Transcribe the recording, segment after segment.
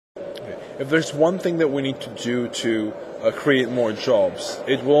If there's one thing that we need to do to create more jobs,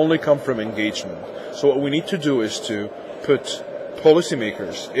 it will only come from engagement. So what we need to do is to put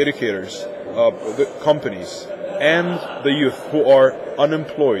policymakers, educators, the companies, and the youth who are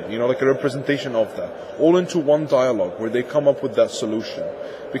unemployed, like a representation of that, all into one dialogue where they come up with that solution.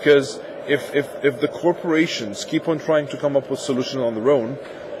 Because if the corporations keep on trying to come up with solutions on their own,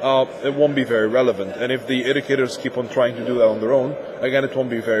 it won't be very relevant. And if the educators keep on trying to do that on their own, again, it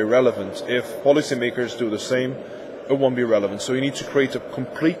won't be very relevant. If policymakers do the same, it won't be relevant. So you need to create a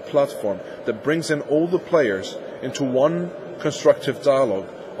complete platform that brings in all the players into one constructive dialogue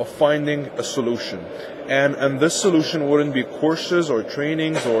of finding a solution. And this solution wouldn't be courses or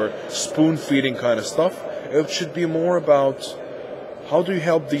trainings or spoon-feeding kind of stuff. It should be more about how do you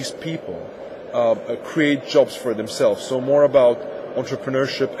help these people create jobs for themselves. So more about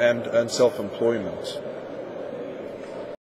entrepreneurship and self-employment.